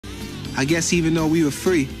I guess even though we were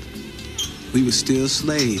free, we were still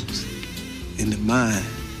slaves in the mind.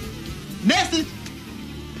 Message!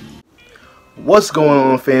 What's going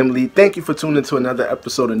on, family? Thank you for tuning to another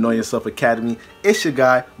episode of Know Yourself Academy. It's your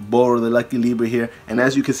guy, Boro the Lucky Libra here. And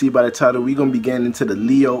as you can see by the title, we're going to be getting into the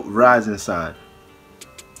Leo rising sign.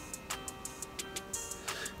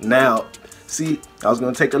 Now, see, I was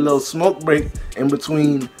going to take a little smoke break in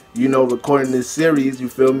between, you know, recording this series, you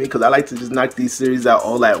feel me? Because I like to just knock these series out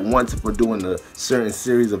all at once if we're doing a certain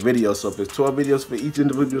series of videos. So if it's 12 videos for each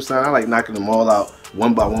individual sign, I like knocking them all out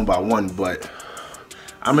one by one. But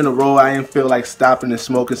I'm in a row. I ain't feel like stopping and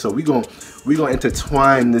smoking, so we gonna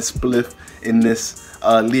intertwine this spliff in this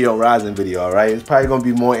Leo rising video. All right, it's probably gonna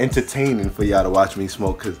be more entertaining for y'all to watch me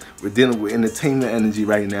smoke because we're dealing with entertainment energy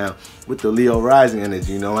right now with the Leo rising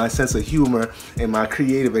energy. You know, my sense of humor and my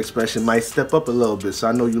creative expression might step up a little bit, so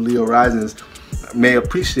I know you Leo risings may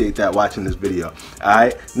appreciate that watching this video. All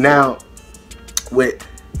right, now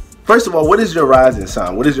first of all, what is your rising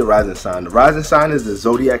sign? What is your rising sign? The rising sign is the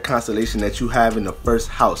zodiac constellation that you have in the first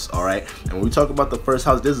house, all right? And when we talk about the first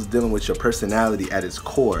house, this is dealing with your personality at its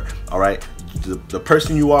core, all right? The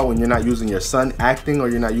person you are when you're not using your sun acting or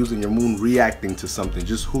you're not using your moon reacting to something,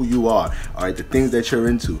 just who you are, all right? The things that you're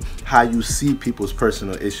into, how you see people's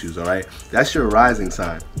personal issues, all right? That's your rising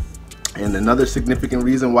sign. And another significant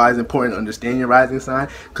reason why it's important to understand your rising sign,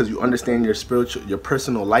 because you understand your spiritual, your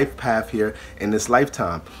personal life path here in this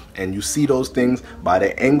lifetime. And you see those things by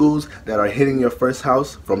the angles that are hitting your first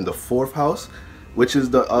house from the fourth house, which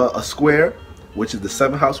is a square, which is the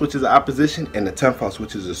seventh house, which is an opposition, and the 10th house,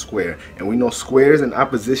 which is a square. And we know squares and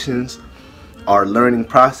oppositions are learning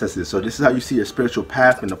processes. So this is how you see your spiritual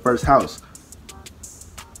path in the first house.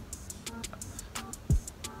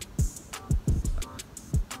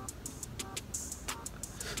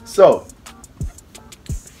 So,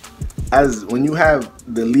 when you have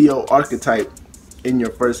the Leo archetype in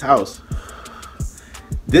your first house,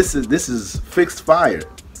 this is fixed fire.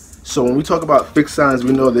 So when we talk about fixed signs,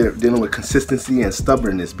 we know they're dealing with consistency and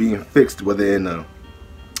stubbornness, being fixed, whether in a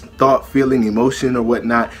thought, feeling, emotion, or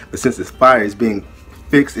whatnot. But since it's fire, it's being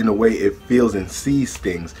fixed in the way it feels and sees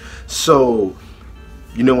things. So,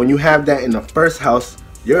 you know, when you have that in the first house,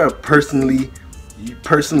 you're personally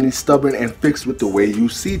stubborn and fixed with the way you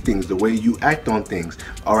see things, the way you act on things.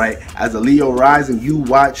 All right, as a Leo rising, you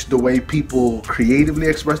watch the way people creatively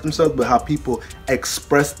express themselves, but how people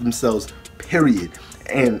express themselves, period.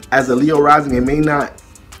 And as a Leo rising, it may not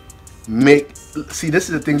see, this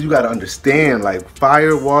is the things you got to understand, like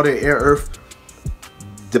fire, water, air, earth,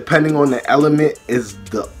 depending on the element is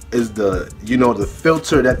the you know, the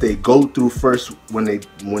filter that they go through first when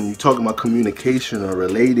you talk about communication or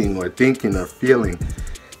relating or thinking or feeling.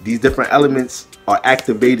 These different elements are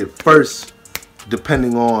activated first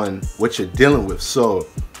depending on what you're dealing with. So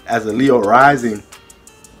as a Leo rising,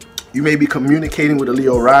 you may be communicating with a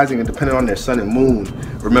Leo rising, and depending on their sun and moon,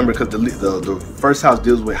 remember, because the first house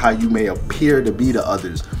deals with how you may appear to be to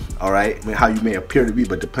others. All right, I mean, how you may appear to be,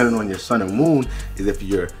 but depending on your sun and moon is if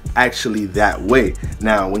you're actually that way.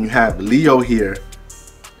 Now, when you have Leo here,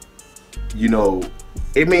 you know,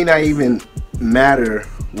 it may not even matter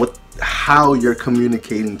how you're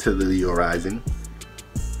communicating to the Leo rising,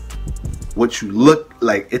 what you look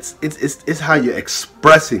like. It's how you're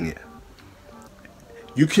expressing it.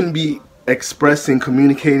 You can be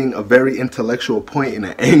communicating a very intellectual point in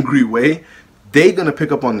an angry way. They're gonna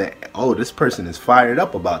pick up on that. Oh, this person is fired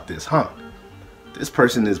up about this, huh? This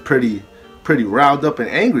person is pretty riled up and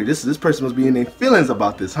angry. This person must be in their feelings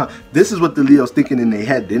about this, huh? This is what the Leo's thinking in their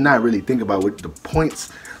head. They're not really thinking about what the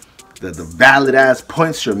points, the valid ass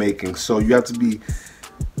points you're making. So you have to be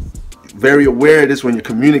very aware of this when you're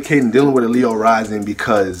communicating, dealing with a Leo rising,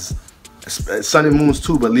 because sun and moons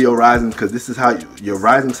too, but Leo rising, because this is how your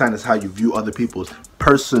rising sign is how you view other people's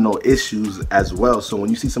personal issues as well. So when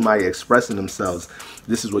you see somebody expressing themselves,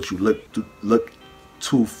 this is what you look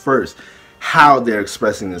to first, how they're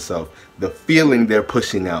expressing themselves, the feeling they're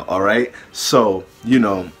pushing out. All right, so you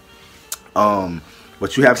know,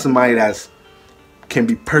 but you have somebody that's can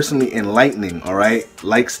be personally enlightening, all right,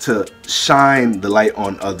 likes to shine the light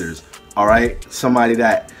on others, all right. Somebody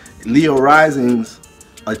that Leo risings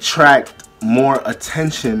attract more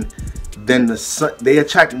attention than the sun. They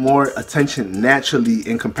attract more attention naturally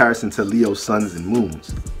in comparison to Leo suns and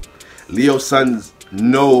moons. Leo suns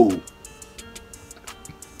know,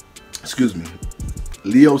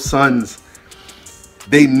 Leo suns,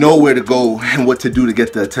 they know where to go and what to do to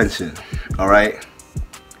get the attention, all right.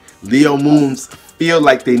 Leo moons feel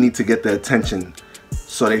like they need to get the attention,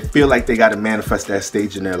 so they feel like they got to manifest that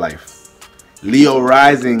stage in their life. Leo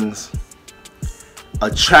risings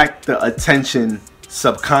attract the attention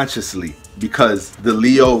subconsciously, because the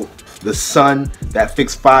Leo, the sun, that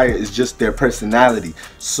fixed fire is just their personality.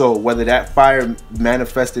 So whether that fire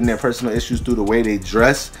manifests in their personal issues through the way they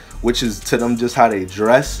dress, which is to them just how they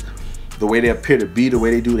dress, the way they appear to be, the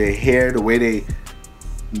way they do their hair, the way they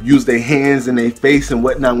use their hands and their face and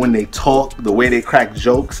whatnot when they talk, the way they crack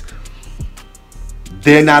jokes,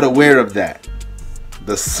 they're not aware of that.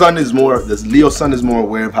 The sun is more, the Leo sun is more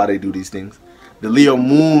aware of how they do these things. The Leo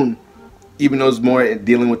moon, even though it's more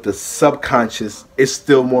dealing with the subconscious, it's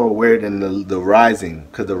still more aware than the rising,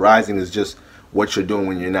 because the rising is just what you're doing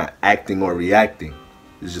when you're not acting or reacting.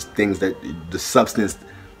 It's just things that, the substance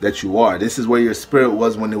that you are. This is where your spirit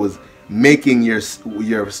was when it was making your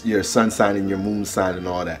sun sign and your moon sign and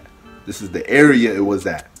all that. This is the area it was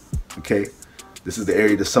at, okay? This is the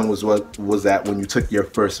area the sun was at when you took your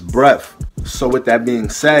first breath. So with that being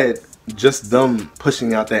said, just them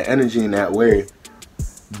pushing out that energy in that way,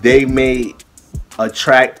 they may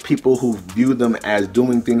attract people who view them as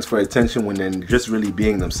doing things for attention when they're just really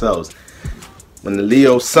being themselves. When the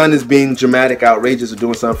Leo sun is being dramatic, outrageous, or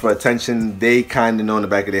doing something for attention, they kind of know in the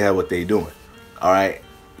back of their head what they're doing. All right,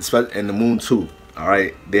 and the moon too. All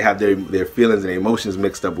right, they have their feelings and emotions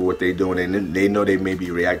mixed up with what they're doing, and they know they may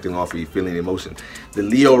be reacting off of your feeling and emotion. The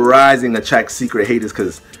Leo rising attracts secret haters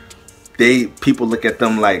because people look at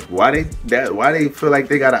them like, why they feel like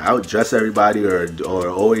they gotta outdress everybody or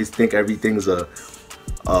always think everything's a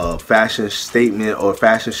fashion statement or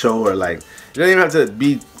fashion show, or like, it doesn't even have to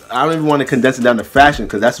be. I don't even want to condense it down to fashion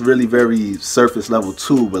because that's really very surface level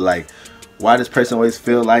too. But like, why does person always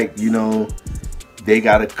feel like, you know, they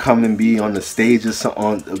gotta come and be on the stages,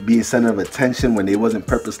 be a center of attention when they wasn't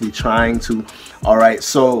purposely trying to? All right,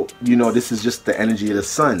 so you know, this is just the energy of the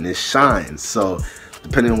sun. It shines. So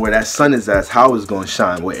depending on where that sun is at, how it's going to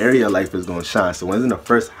shine, what area of life is going to shine. So when it's in the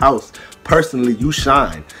first house, personally, you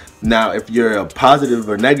shine. Now, if you're a positive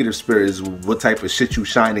or negative spirit, is what type of shit you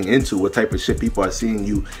shining into, what type of shit people are seeing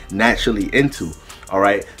you naturally into. All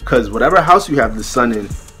right, because whatever house you have the sun in,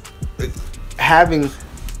 having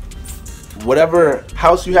whatever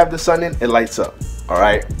house you have the sun in, it lights up. All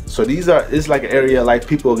right, so it's like an area of life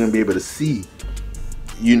people are going to be able to see,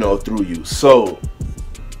 you know, through you. So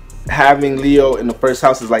having Leo in the first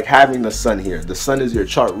house is like having the sun here. The sun is your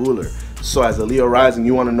chart ruler. So as a Leo rising,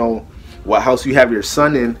 you want to know what house you have your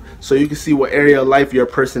sun in, so you can see what area of life your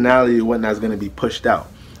personality and whatnot is going to be pushed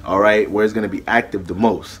out. All right, where it's going to be active the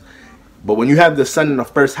most. But when you have the sun in the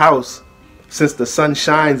first house, since the sun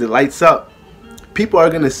shines, it lights up, people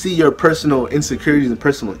are going to see your personal insecurities and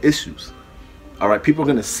personal issues. All right, people are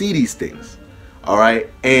going to see these things. All right,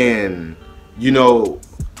 and you know,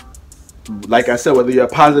 like I said, whether you're a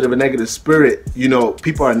positive or negative spirit, you know,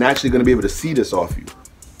 people are naturally going to be able to see this off you.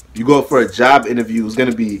 You go for a job interview, it's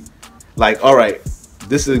going to be like, all right,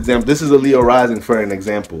 this is an example. This is a Leo rising for an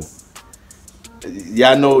example.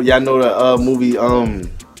 Y'all know the movie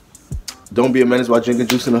Don't Be a Menace While Drinking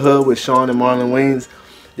Juice in the Hood with Sean and Marlon Wayans.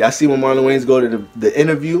 Y'all see when Marlon Wayans go to the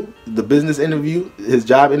interview, the business interview, his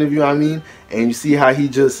job interview, I mean, and you see how he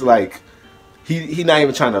just like, he not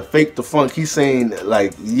even trying to fake the funk. He's saying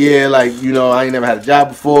like, yeah, like, you know, I ain't never had a job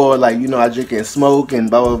before. Like, you know, I drink and smoke and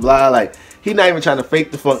blah, blah, blah. Like, he not even trying to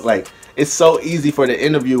fake the funk. Like, it's so easy for the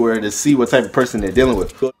interviewer to see what type of person they're dealing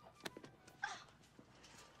with.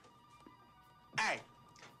 Hey.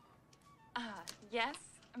 Yes?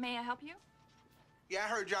 May I help you? Yeah, I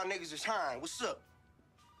heard y'all niggas is hiring. What's up?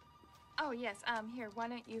 Oh, yes. Here, why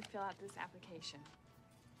don't you fill out this application?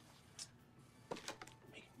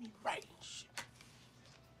 Make me right and shit.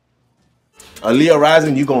 A Leo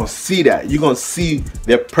rising, you're going to see that. You're going to see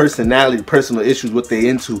their personality, personal issues, what they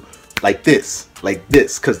into, like this.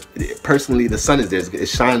 Because personally, the sun is there.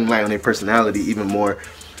 It's shining light on their personality even more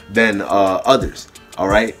than others. All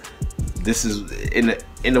right? This is,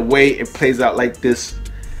 in a way, it plays out like this.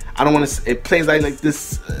 I don't want to. It plays out like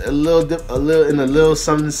this a little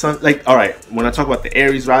something. Like, all right, when I talk about the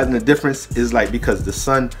Aries rising, the difference is like, because the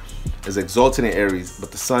sun is exalted in Aries,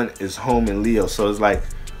 but the sun is home in Leo. So it's like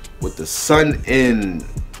with the sun in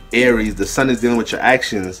Aries, the sun is dealing with your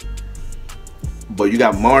actions, but you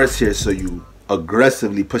got Mars here, so you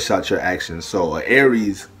aggressively push out your actions. So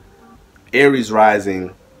Aries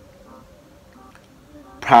rising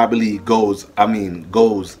probably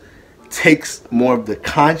takes more of the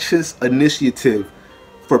conscious initiative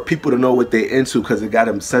for people to know what they're into, because it got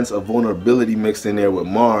a sense of vulnerability mixed in there with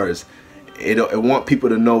Mars. It want people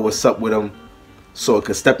to know what's up with them, so it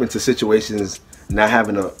can step into situations not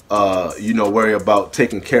having to worry about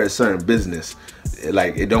taking care of certain business.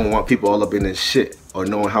 Like, it don't want people all up in this shit or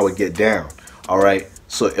knowing how it get down. All right,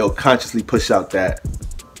 so it'll consciously push out that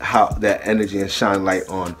energy and shine light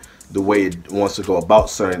on the way it wants to go about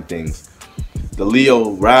certain things. The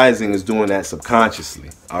Leo rising is doing that subconsciously,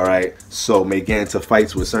 all right? So may get into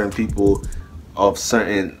fights with certain people of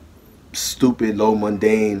certain stupid, low,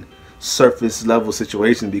 mundane, surface level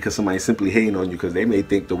situations because somebody's simply hating on you because they may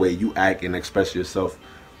think the way you act and express yourself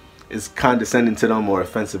is condescending to them or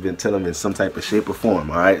offensive to them in some type of shape or form,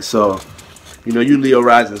 all right? So, you know, you Leo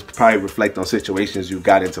risings probably reflect on situations you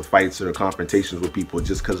got into fights or confrontations with people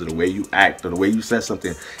just because of the way you act or the way you said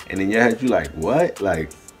something, and in your head you like, what?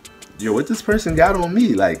 Like, yo, what this person got on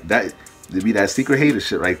me? Like, that to be that secret hater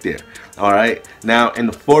shit right there. All right. Now in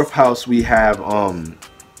the 4th house we have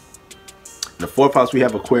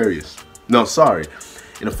Aquarius. No, sorry.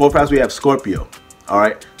 In the 4th house we have Scorpio. All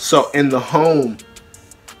right. So in the home,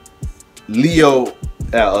 Leo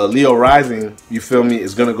rising, you feel me,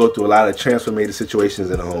 is gonna go through a lot of transformative situations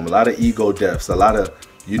in the home. A lot of ego deaths. A lot of,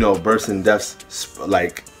 you know, births and deaths,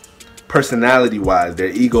 like personality wise, their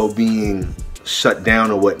ego being shut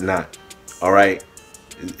down or whatnot. All right.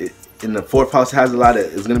 In the 4th house has a lot of,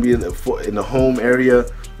 it's gonna be in the home area,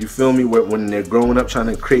 you feel me, where when they're growing up trying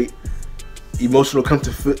to create emotional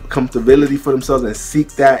comfortability for themselves and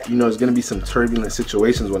seek that, you know, there's gonna be some turbulent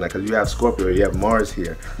situations with that because you have Scorpio, you have Mars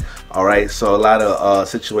here. All right, so a lot of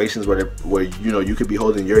situations where you know, you could be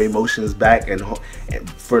holding your emotions back and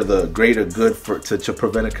for the greater good, to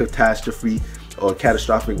prevent a catastrophe or a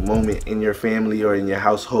catastrophic moment in your family or in your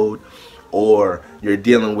household. Or you're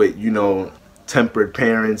dealing with, you know, tempered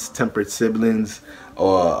parents, tempered siblings,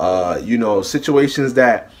 or you know, situations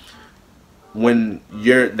that when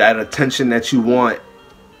that attention that you want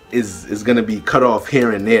is gonna be cut off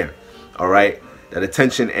here and there. All right, that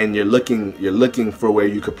attention, and you're looking for where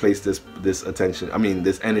you could place this attention. I mean,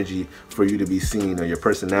 this energy for you to be seen or your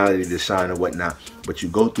personality to shine or whatnot. But you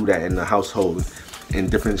go through that in the household in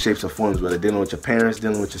different shapes or forms, whether dealing with your parents,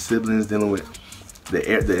 dealing with your siblings, dealing with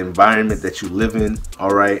the environment that you live in.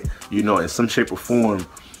 All right, you know, in some shape or form,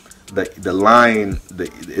 the line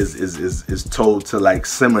is told to like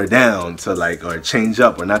simmer down, to like, or change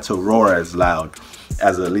up, or not to roar as loud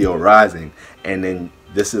as a Leo rising. And then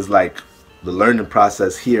this is like the learning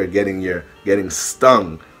process here, getting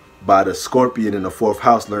stung by the Scorpion in the 4th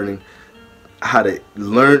house, learning how to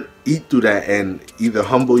eat through that and either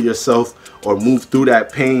humble yourself or move through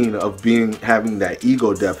that pain of having that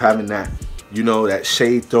ego death, having that, you know, that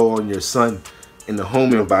shade throw on your sun in the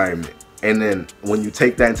home environment. And then when you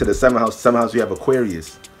take that into the 7th house, you have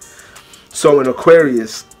Aquarius. So in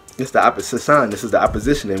Aquarius, it's the opposite sign. This is the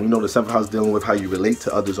opposition, and we know the 7th house dealing with how you relate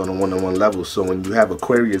to others on a one-on-one level. So when you have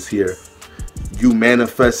Aquarius here, you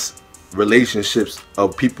manifest relationships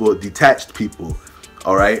of people, detached people,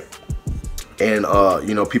 all right, and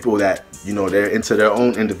you know, people that, you know, they're into their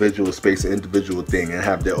own individual space, an individual thing, and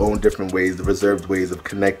have their own different ways, the reserved ways of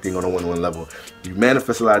connecting on a one-on-one level. You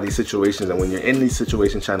manifest a lot of these situations, and when you're in these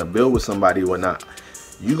situations trying to build with somebody or whatnot,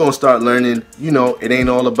 you're gonna start learning, you know, it ain't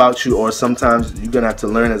all about you. Or sometimes you're gonna have to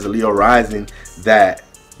learn as a Leo rising that,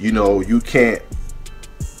 you know, you can't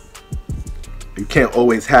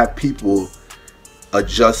always have people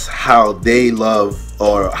adjust how they love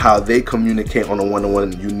or how they communicate on a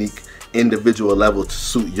one-on-one unique individual level to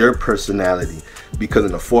suit your personality. Because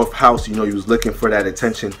in the 4th house, you know, you was looking for that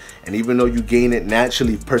attention, and even though you gain it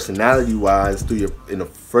naturally personality wise through in the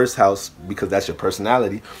 1st house, because that's your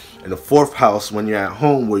personality, in the 4th house, when you're at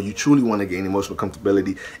home where you truly want to gain emotional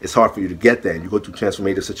comfortability, it's hard for you to get that, and you go through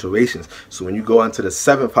transformative situations. So when you go into the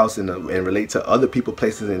 7th house and relate to other people,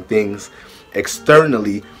 places, and things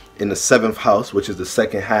externally in the 7th house, which is the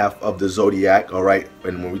 2nd half of the zodiac, all right?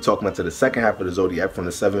 And when we talk about to the 2nd half of the zodiac, from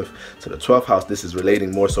the 7th to the 12th house, this is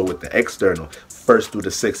relating more so with the external. 1st through the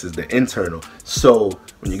 6th is the internal. So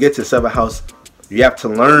when you get to the 7th house, you have to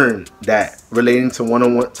learn that relating to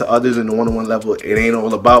one-on-one to others in the one-on-one level, it ain't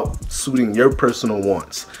all about suiting your personal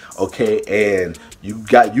wants, okay? And you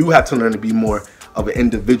have to learn to be more of an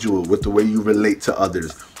individual with the way you relate to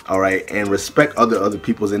others, all right? And respect other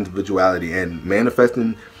people's individuality, and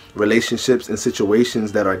manifesting relationships and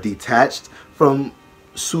situations that are detached from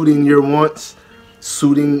suiting your wants,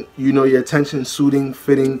 suiting, you know, your attention,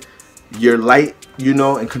 fitting your light, you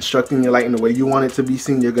know, and constructing your light in the way you want it to be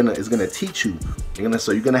seen. It's gonna teach you.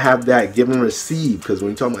 So you're gonna have that give and receive, because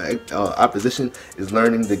when you talk about opposition, is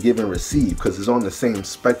learning to give and receive, because it's on the same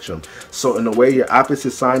spectrum. So in a way, your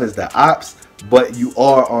opposite sign is the ops, but you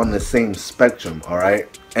are on the same spectrum, all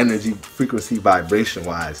right, energy, frequency, vibration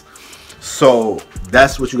wise. So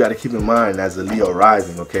that's what you got to keep in mind as a Leo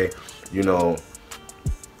rising, okay? You know,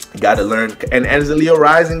 You got to learn, and as a Leo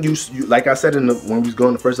rising, you like I said when we was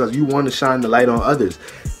going to first house, you want to shine the light on others,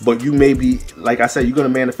 but you may be, like I said, you're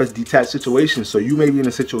going to manifest detached situations. So you may be in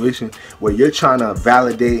a situation where you're trying to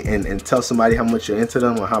validate and tell somebody how much you're into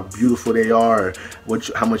them or how beautiful they are, or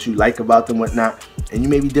how much you like about them, whatnot. And you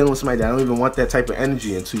may be dealing with somebody that don't even want that type of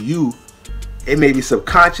energy, and to you, it may be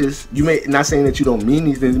subconscious. You may, not saying that you don't mean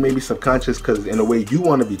these things, it may be subconscious because in a way you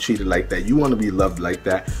want to be treated like that. You want to be loved like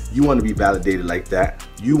that. You want to be validated like that.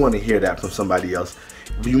 You want to hear that from somebody else.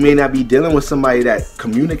 You may not be dealing with somebody that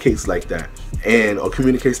communicates like that or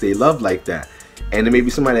communicates their love like that. And there may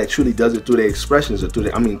be somebody that truly does it through their expressions or through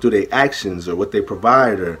their actions or what they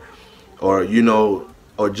provide or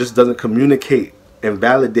or just doesn't communicate and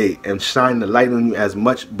validate and shine the light on you as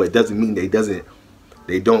much, but it doesn't mean they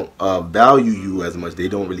don't value you as much. They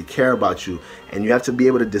don't really care about you, and you have to be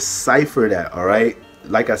able to decipher that. All right,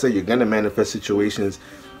 like I said, you're gonna manifest situations,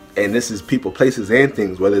 and this is people, places, and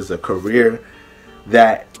things. Whether it's a career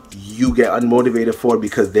that you get unmotivated for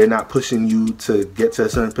because they're not pushing you to get to a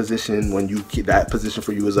certain position when that position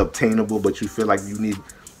for you is obtainable, but you feel like you need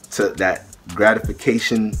that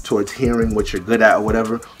gratification towards hearing what you're good at or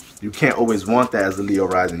whatever. You can't always want that as a Leo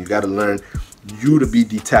rising. You got to learn you to be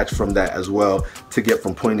detached from that as well to get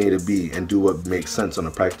from point A to B and do what makes sense on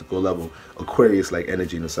a practical level. Aquarius like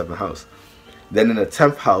energy in the 7th house. Then in the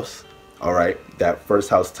 10th house, all right, that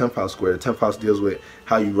first house, 10th house square. The 10th house deals with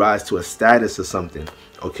how you rise to a status or something,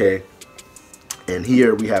 okay? And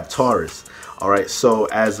here we have Taurus, all right? So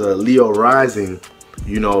as a Leo rising,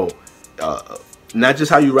 not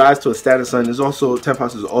just how you rise to a status sign, there's also 10th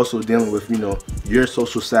house is also dealing with, your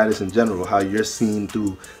social status in general, how you're seen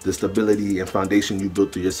through the stability and foundation you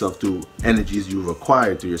built through yourself through energies you've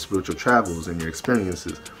acquired through your spiritual travels and your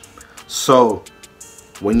experiences. So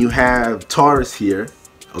when you have Taurus here,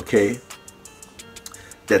 okay,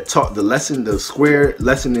 the square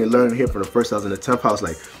lesson they learn here from the first house and the 10th house,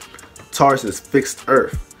 like Taurus is fixed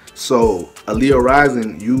earth. So a Leo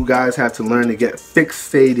rising, you guys have to learn to get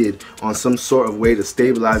fixated on some sort of way to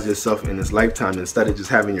stabilize yourself in this lifetime instead of just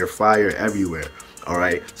having your fire everywhere. All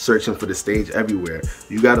right, searching for the stage everywhere.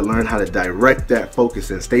 You got to learn how to direct that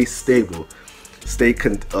focus and stay stable, stay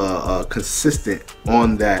consistent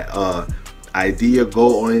on that idea,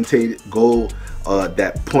 goal-oriented goal,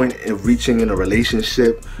 that point of reaching in a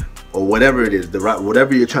relationship or whatever it is,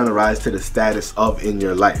 whatever you're trying to rise to the status of in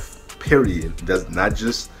your life. Period. Does not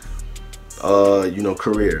just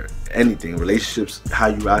career, anything, relationships, how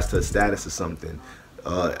you rise to a status of something,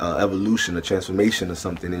 evolution, a transformation of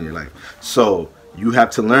something in your life. So you have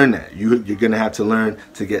to learn that. You're gonna have to learn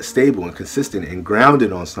to get stable and consistent and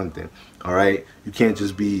grounded on something. All right, you can't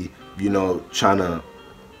just be trying to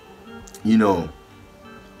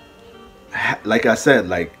like I said,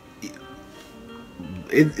 like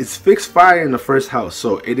it's fixed fire in the first house,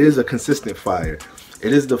 so it is a consistent fire.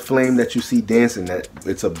 It is the flame that you see dancing, that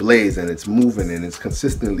it's ablaze and it's moving and it's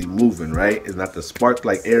consistently moving, right? It's not the spark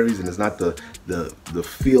like Aries, and it's not the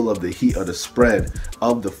feel of the heat or the spread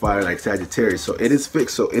of the fire like Sagittarius. So it is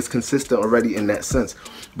fixed, so it's consistent already in that sense.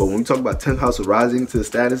 But when we talk about 10th house rising to the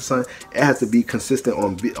status sign, it has to be consistent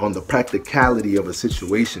on the practicality of a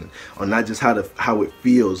situation, on not just how it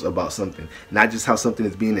feels about something, not just how something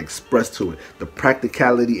is being expressed to it, the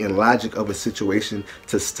practicality and logic of a situation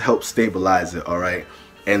to help stabilize it, all right?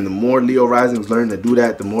 And the more Leo risings learn to do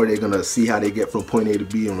that, the more they're going to see how they get from point A to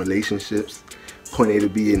B in relationships, point A to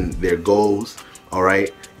B in their goals, all right?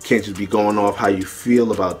 You can't just be going off how you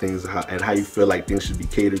feel about things and how you feel like things should be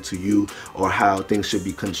catered to you or how things should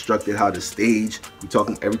be constructed, how the stage. We're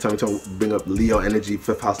talking, every time we bring up Leo energy,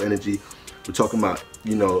 5th house energy, we're talking about,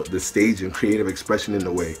 the stage and creative expression in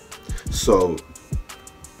the way. So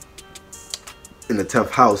in the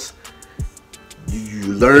 10th house,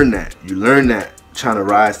 you learn that. You learn that trying to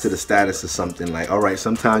rise to the status of something. Like, all right,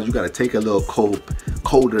 sometimes you got to take a little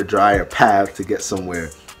colder, drier path to get somewhere.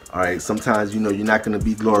 All right, sometimes you're not going to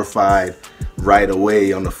be glorified right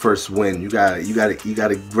away on the first win. You gotta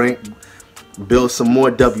build some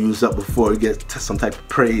more W's up before you get to some type of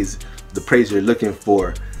praise, the praise you're looking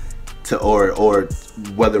for, or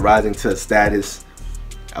whether rising to a status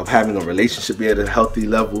of having a relationship be at a healthy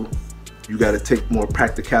level. You got to take more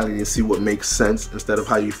practicality and see what makes sense instead of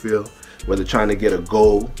how you feel. Whether trying to get a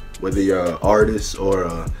goal, whether you're an artist or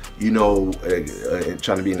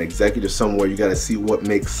trying to be an executive somewhere, you got to see what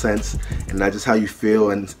makes sense and not just how you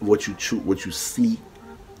feel and what you see,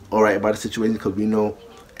 all right, about the situation. Because we know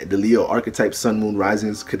the Leo archetype, sun, moon,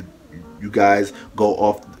 risings, you guys go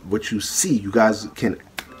off what you see. You guys can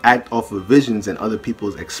act off of visions and other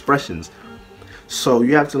people's expressions. So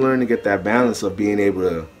you have to learn to get that balance of being able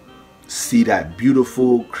to see that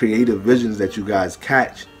beautiful creative visions that you guys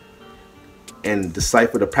catch and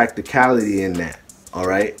decipher the practicality in that. All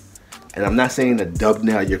right. And I'm not saying to dub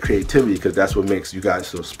down your creativity, because that's what makes you guys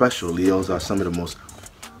so special. Leos are some of the most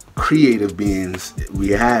creative beings we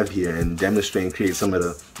have here, and demonstrate and create some of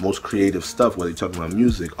the most creative stuff, whether you're talking about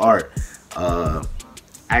music, art,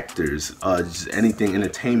 actors, just anything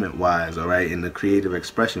entertainment wise, all right, in the creative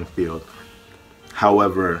expression field.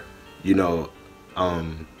 However, you know,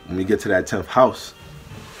 when we get to that 10th house,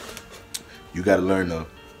 you got to learn to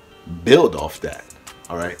build off that,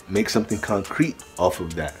 all right, make something concrete off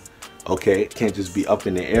of that. Okay, it can't just be up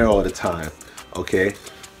in the air all the time. Okay,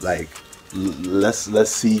 like let's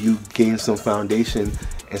see you gain some foundation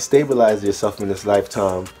and stabilize yourself in this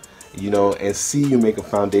lifetime, you know, and see you make a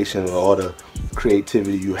foundation of all the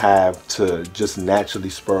creativity you have to just naturally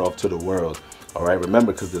spur off to the world. All right,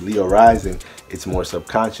 remember, because the Leo rising, it's more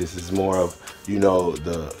subconscious. It's more of, you know,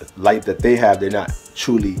 the light that they have. They're not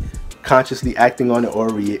truly consciously acting on it, or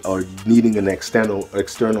needing an external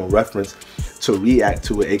reference to react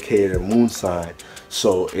to it, aka their moon sign.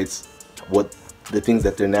 So it's what the things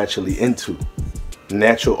that they're naturally into,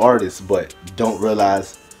 natural artists, but don't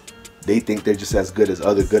realize they think they're just as good as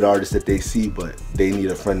other good artists that they see, but they need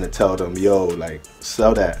a friend to tell them, yo, like,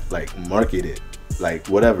 sell that, like, market it, like,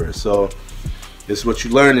 whatever. So this is what you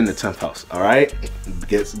learn in the 10th house. All right,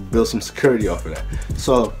 build some security off of that.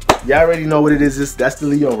 So y'all already know what it is. That's the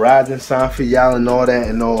Leo rising sign for y'all, and all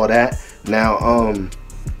that. Now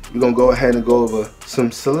we're gonna go ahead and go over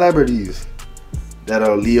some celebrities that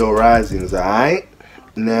are Leo risings. All right,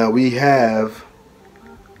 now we have,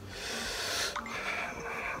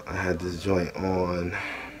 I had this joint on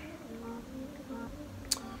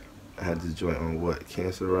what?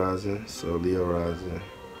 Cancer rising, so Leo rising.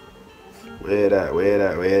 Where that?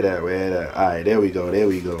 Alright, there we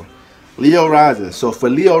go. Leo rising. So for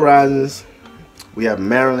Leo risings, we have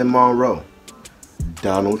Marilyn Monroe,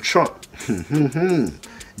 Donald Trump,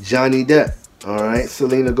 Johnny Depp, alright,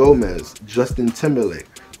 Selena Gomez, Justin Timberlake,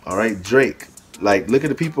 alright, Drake. Like, look at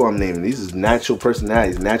the people I'm naming. These is natural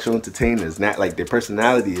personalities, natural entertainers. Not like their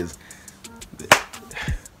personality is,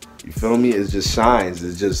 you feel me? It just shines.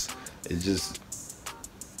 It's just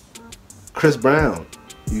Chris Brown.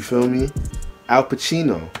 You feel me? Al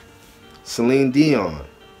Pacino, Celine Dion.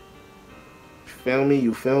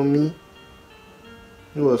 You feel me?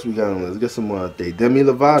 Who else we got on? Let's get some more out there. Demi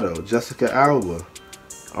Lovato, Jessica Alba.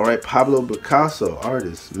 All right, Pablo Picasso,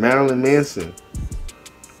 artist. Marilyn Manson.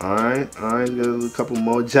 All right, got a couple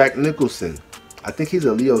more. Jack Nicholson. I think he's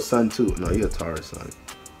a Leo son too. No, he's a Taurus son.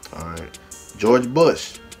 All right, George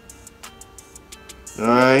Bush. All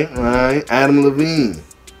right, Adam Levine.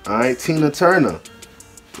 All right, Tina Turner.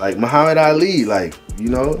 Like Muhammad Ali, like, you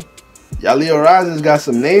know, y'all Leo risings got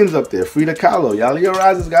some names up there. Frida Kahlo, y'all Leo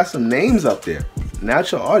risings got some names up there.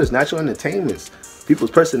 Natural artists, natural entertainments, people's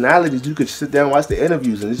personalities. You could sit down and watch the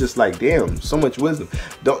interviews, and it's just like, damn, so much wisdom.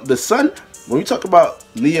 The sun, when we talk about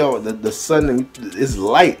Leo, the sun is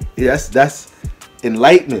light. That's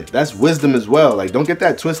enlightenment. That's wisdom as well. Like, don't get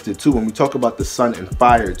that twisted too. When we talk about the sun and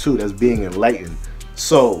fire too, that's being enlightened.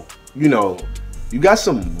 So, you know, you got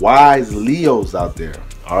some wise Leos out there.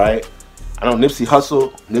 All right, I know Nipsey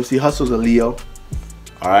Hussle's a Leo.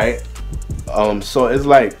 All right, so it's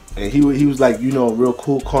like, and he was like, you know, real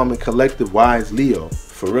cool, calm, and collective, wise Leo,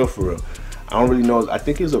 for real. I don't really know. I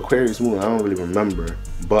think he was Aquarius moon. I don't really remember,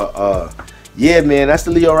 but yeah, man, that's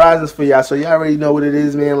the Leo risings for y'all. So y'all already know what it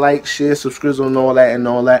is, man. Like, share, subscribe, and all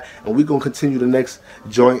that, and we gonna continue the next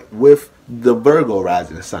joint with the Virgo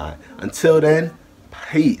rising sign. Until then,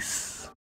 peace.